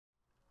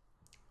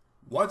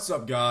What's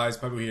up, guys?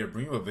 Pypo here,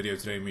 bringing you a video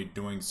today of me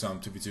doing some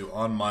 2v2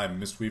 on my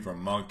Mistweaver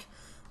Monk.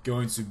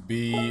 Going to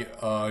be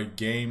a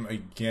game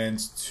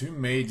against two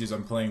mages.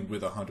 I'm playing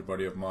with a hunter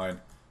buddy of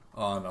mine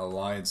on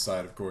Alliance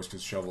side, of course,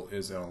 because Shovel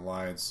is an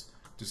Alliance.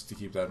 Just to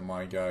keep that in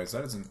mind, guys.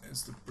 That is an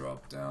instant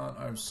drop down.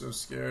 I'm so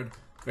scared.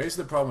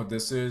 Basically, the problem with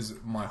this is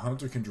my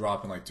hunter can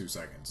drop in like 2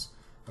 seconds.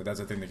 Like,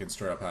 that's a thing that can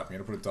straight up happen.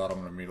 I'm gonna put a dot on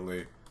him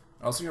immediately.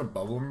 I'm also gonna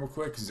bubble him real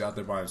quick because he's out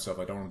there by himself.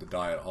 I don't want him to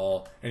die at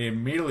all. And he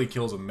immediately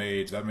kills a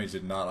mage. That mage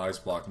did not ice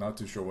block. Not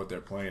too sure what they're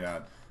playing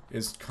at.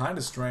 It's kind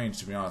of strange,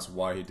 to be honest,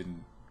 why he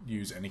didn't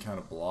use any kind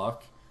of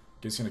block.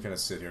 He's gonna kind of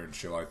sit here and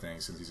chill, I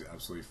think, since he's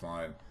absolutely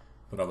fine.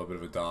 Put up a bit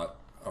of a dot.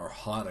 Or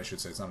hot, I should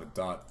say. It's not a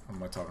dot. What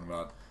am I talking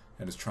about?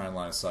 And just try and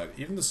line of sight.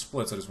 Even the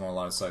splits, I just want to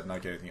line of sight,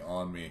 not get anything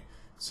on me.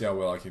 See how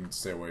well I can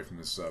stay away from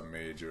this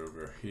mage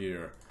over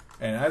here.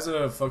 And as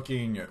a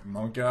fucking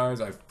monk,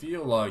 guys, I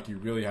feel like you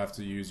really have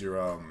to use your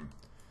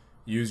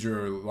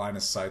line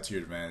of sight to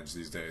your advantage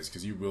these days,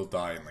 because you will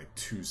die in like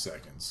 2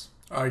 seconds.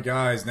 Alright,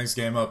 guys, next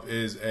game up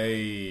is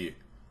a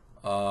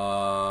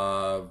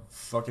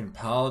fucking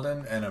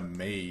paladin and a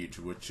mage,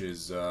 which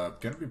is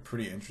gonna be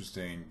pretty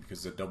interesting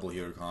because it's a double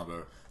healer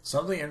combo.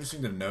 Something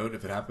interesting to note,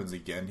 if it happens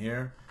again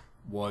here,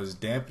 was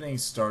dampening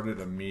started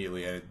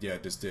immediately, and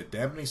it just did.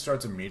 Dampening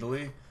starts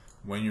immediately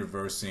when you're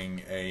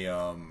versing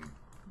a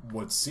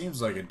what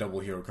seems like a double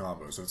hero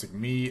combo. So it's like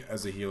me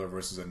as a healer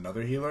versus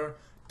another healer.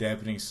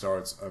 Dampening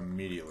starts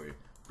immediately,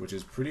 which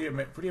is pretty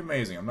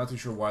amazing. I'm not too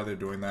sure why they're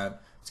doing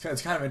that. It's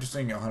kind of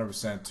interesting,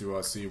 100%,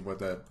 to see what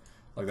that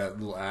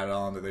little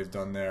add-on that they've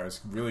done there.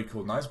 It's really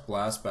cool. Nice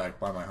blast back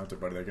by my hunter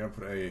buddy. They're gonna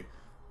put a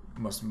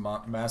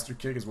master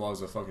kick as well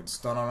as a fucking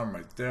stun on him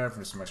right there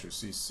for some extra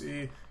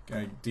CC.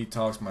 Gonna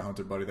detox my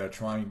hunter buddy there,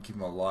 try and keep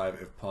him alive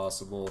if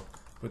possible.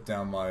 Put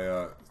down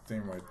my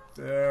thing right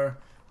there.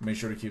 Make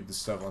sure to keep the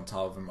stuff on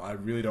top of him. I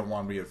really don't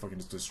want him to get fucking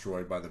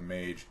destroyed by the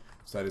mage.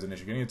 So that is an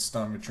issue. Gonna get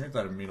stunned. Retreat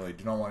that immediately.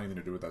 Do not want anything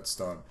to do with that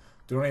stun.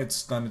 Do not get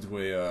stunned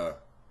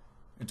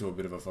into a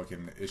bit of a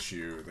fucking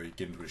issue that you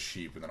get into a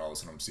sheep and then all of a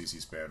sudden I'm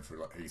CC spammed for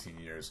like 18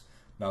 years.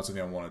 Not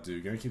something I want to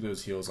do. Gonna keep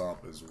those heals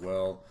up as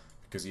well,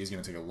 because he's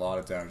going to take a lot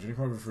of damage. I'm going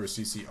to come over for a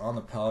CC on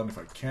the paladin if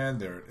I can.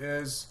 There it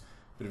is.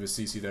 Bit of a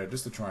CC there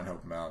just to try and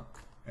help him out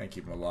and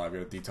keep him alive.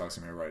 Got to detox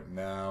him here right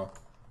now.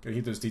 Got to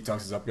keep those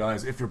detoxes up,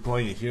 guys. If you're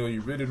playing a heal,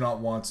 you really do not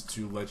want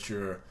to let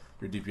your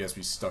DPS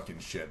be stuck in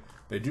shit.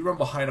 They do run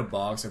behind a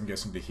box, I'm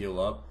guessing, to heal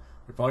up.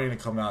 They're probably going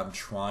to come out and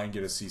try and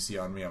get a CC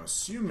on me, I'm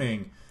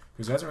assuming,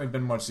 because there hasn't really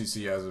been much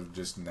CC as of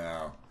just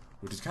now,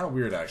 which is kind of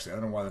weird, actually. I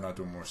don't know why they're not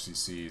doing more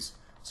CCs.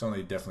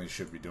 Something they definitely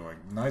should be doing.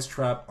 Nice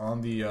trap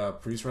on the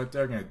priest right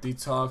there. Gonna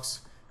detox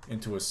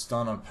into a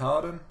stun on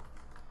paladin.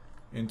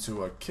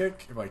 Into a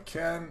kick if I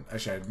can.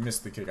 Actually, I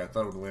missed the kick. I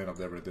thought it would land up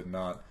there, but it did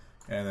not.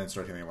 And then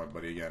start healing my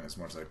buddy again as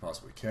much as I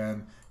possibly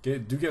can. Do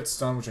get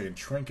stunned, which I can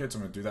trinket, so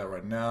I'm gonna do that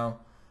right now.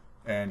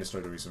 And just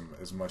start doing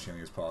as much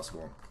healing as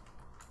possible.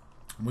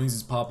 Wings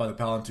is popped by the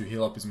paladin to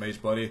heal up his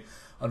mage buddy.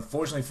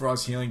 Unfortunately for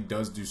us, healing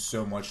does do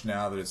so much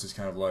now that it's just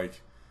kind of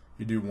like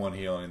you do one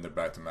heal and they're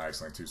back to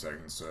max in like 2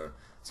 seconds. So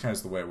it's kind of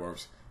just the way it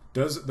works.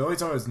 The only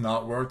time it's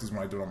not worked is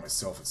when I do it on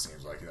myself, it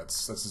seems like.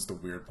 That's just the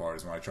weird part,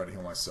 is when I try to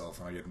heal myself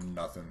and I get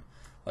nothing.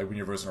 Like when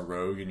you're versing a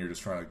rogue and you're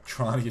just trying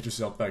to get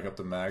yourself back up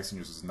to max and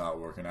you're just not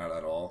working out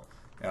at all.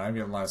 And I'm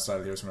getting line of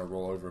sight here, so I'm going to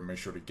roll over and make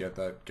sure to get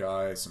that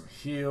guy some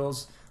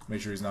heals.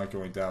 Make sure he's not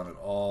going down at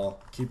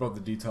all. Keep up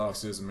the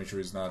detoxes and make sure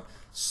he's not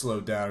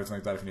slowed down or anything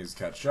like that if he needs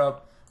to catch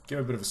up. Give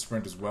him a bit of a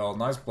sprint as well.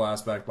 Nice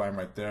blast back by him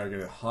right there.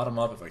 Gonna hot him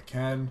up if I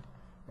can.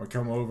 Or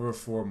come over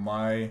for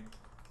my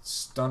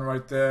stun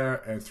right there,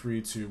 and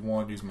 3, 2,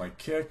 1, use my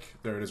kick.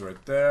 There it is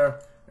right there,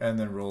 and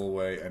then roll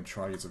away and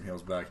try to get some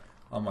heals back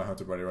on my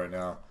hunter buddy right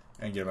now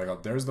and get him back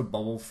up. There's the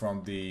bubble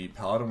from the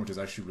paladin, which is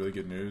actually really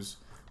good news.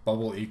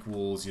 Bubble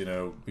equals, you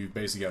know, we've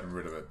basically gotten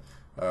rid of it,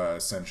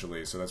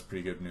 essentially, so that's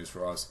pretty good news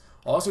for us.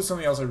 Also,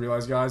 something else I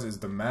realized, guys, is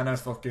the mana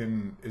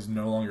fucking is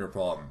no longer a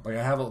problem. Like,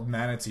 I have a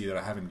mana tea that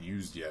I haven't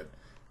used yet,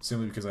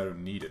 simply because I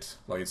don't need it.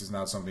 Like, it's just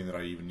not something that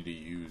I even need to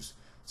use.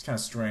 It's kind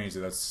of strange that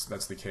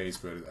that's the case,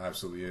 but it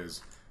absolutely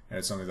is. And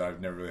it's something that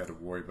I've never really had to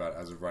worry about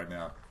as of right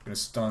now. I'm going to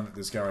stun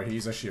this guy right here.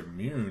 He's actually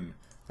immune.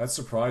 That's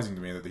surprising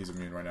to me that he's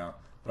immune right now.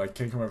 But I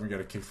can come over and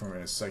get a kick from him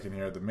in a second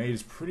here. The mage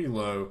is pretty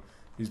low.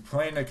 He's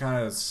playing a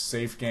kind of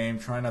safe game,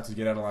 trying not to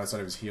get out of line of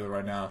sight of his healer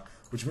right now,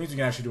 which means you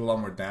can actually do a lot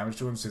more damage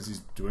to him since he's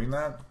doing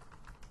that.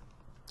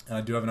 And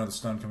I do have another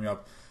stun coming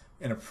up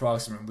in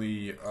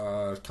approximately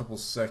a couple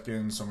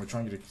seconds, so I'm going to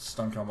try and get a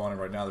stun combo on him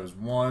right now. There's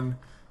 1,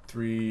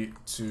 3,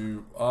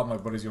 2, oh, my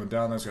buddy's going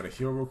down there, so I got to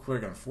heal real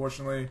quick,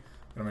 unfortunately.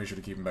 Gotta make sure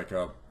to keep him back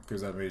up,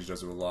 because that mage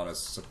does a lot of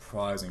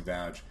surprising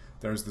damage.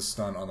 There's the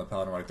stun on the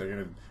paladin right there.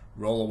 Gonna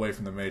roll away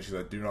from the mage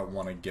because I do not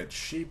want to get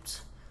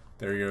sheeped.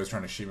 There he goes,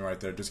 trying to sheep me right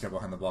there. Just got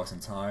behind the box in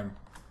time.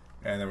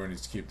 And then we need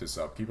to keep this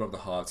up. Keep up the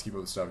hots, keep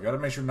up the stuff. Gotta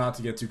make sure not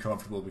to get too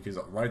comfortable, because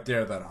right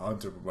there, that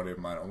hunter buddy of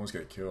mine almost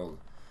got killed.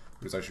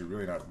 It was actually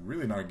really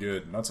not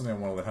good. Not something I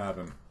want to let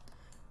happen.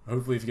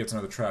 Hopefully if he gets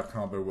another trap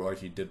combo like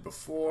he did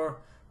before,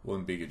 we'll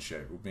be in good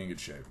shape. We'll be in good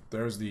shape.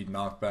 There's the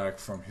knockback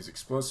from his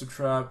explosive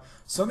trap.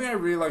 Something I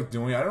really like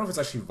doing. I don't know if it's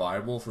actually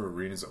viable for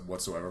arenas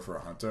whatsoever for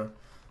a hunter.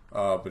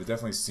 But it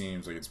definitely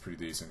seems like it's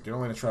pretty decent. Gonna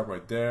land a trap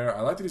right there.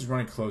 I like that he's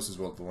running close as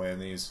well to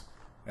land these.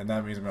 And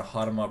that means I'm gonna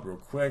hot him up real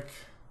quick.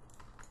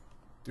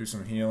 Do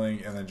some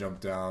healing and then jump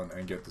down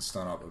and get the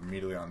stun up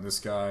immediately on this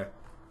guy.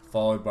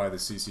 Followed by the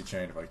CC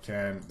chain if I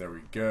can. There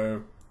we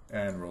go.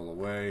 And roll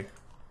away.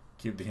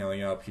 Keep the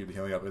healing up,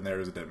 and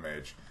there is a dead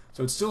mage.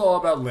 So it's still all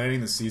about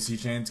landing the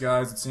CC chains,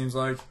 guys, it seems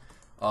like.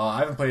 I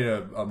haven't played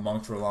a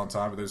monk for a long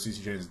time, but those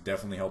CC chains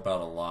definitely help out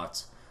a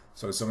lot.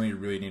 So it's something you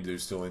really need to do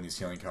still in these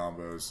healing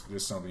combos.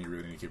 Just something you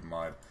really need to keep in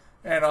mind.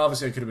 And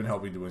obviously I could have been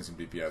helping to win some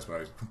DPS,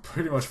 but I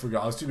pretty much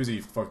forgot. I was too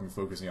busy fucking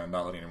focusing on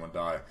not letting anyone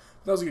die.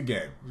 But that was a good game.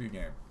 It was a good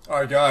game.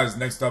 Alright guys,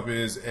 next up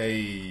is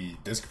a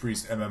Disc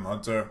Priest MM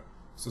Hunter.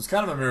 So it's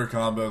kind of a mirror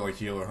combo, like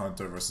Healer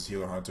Hunter versus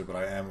Healer Hunter, but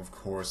I am, of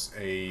course,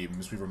 a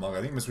Mistweaver Monk.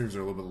 I think Mistweavers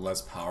are a little bit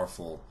less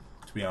powerful,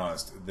 to be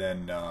honest,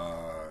 than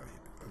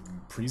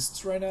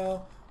Priests right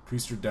now.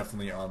 Priests are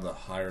definitely on the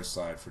higher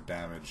side for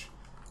damage.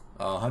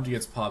 Hunter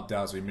gets popped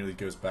out, so he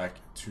immediately goes back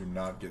to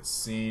not get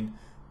seen.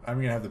 I'm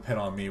going to have the pet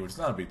on me, which is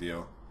not a big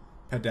deal.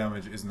 Pet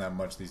damage isn't that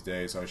much these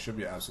days, so I should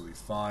be absolutely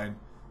fine.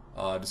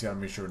 Just got to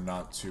make sure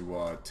not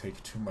to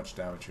take too much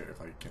damage here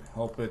if I can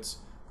help it.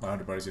 My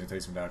Hunter buddy's going to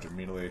take some damage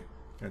immediately.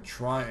 Going to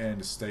try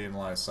and stay in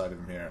line of sight of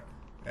him here.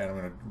 And I'm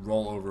going to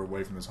roll over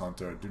away from this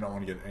Hunter. Do not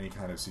want to get any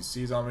kind of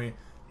CCs on me.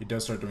 He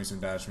does start doing some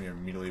damage to me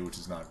immediately, which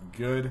is not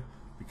good.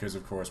 Because,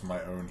 of course,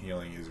 my own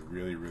healing is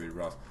really, really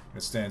rough. I'm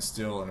going to stand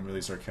still and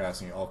immediately start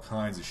casting all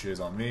kinds of shiz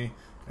on me.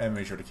 And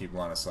make sure to keep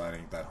line of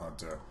sighting that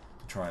Hunter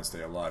to try and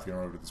stay alive. Going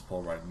over to this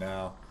pole right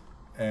now.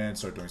 And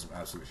start doing some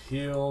absolute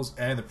heals.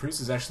 And the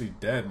priest is actually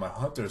dead. My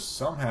Hunter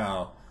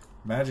somehow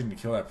managing to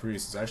kill that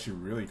priest is actually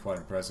really quite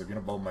impressive. I'm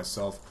going to bubble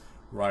myself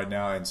right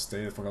now and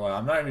stay the fuck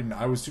alive.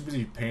 I was too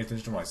busy paying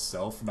attention to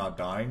myself not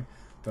dying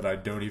that I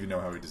don't even know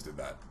how he just did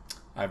that.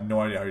 I have no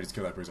idea how he just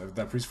killed that priest. Did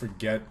that priest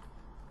forget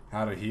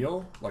how to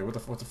heal? Like, what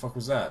the fuck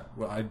was that?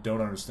 Well, I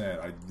don't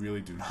understand. I really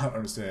do not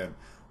understand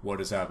what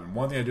has happened.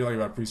 One thing I do like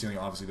about priest healing,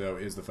 obviously, though,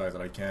 is the fact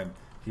that I can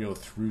heal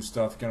through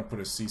stuff. Gonna put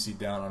a CC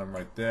down on him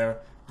right there.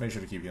 Make sure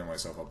to keep healing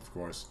myself up, of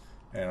course.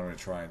 And I'm gonna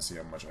try and see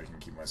how much I can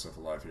keep myself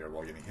alive here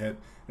while getting hit.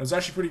 And it's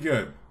actually pretty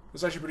good.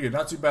 It's actually pretty good.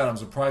 Not too bad. I'm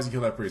surprised he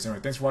killed that priest. Anyway,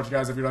 thanks for watching,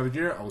 guys. If you liked the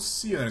video, I will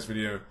see you in the next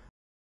video.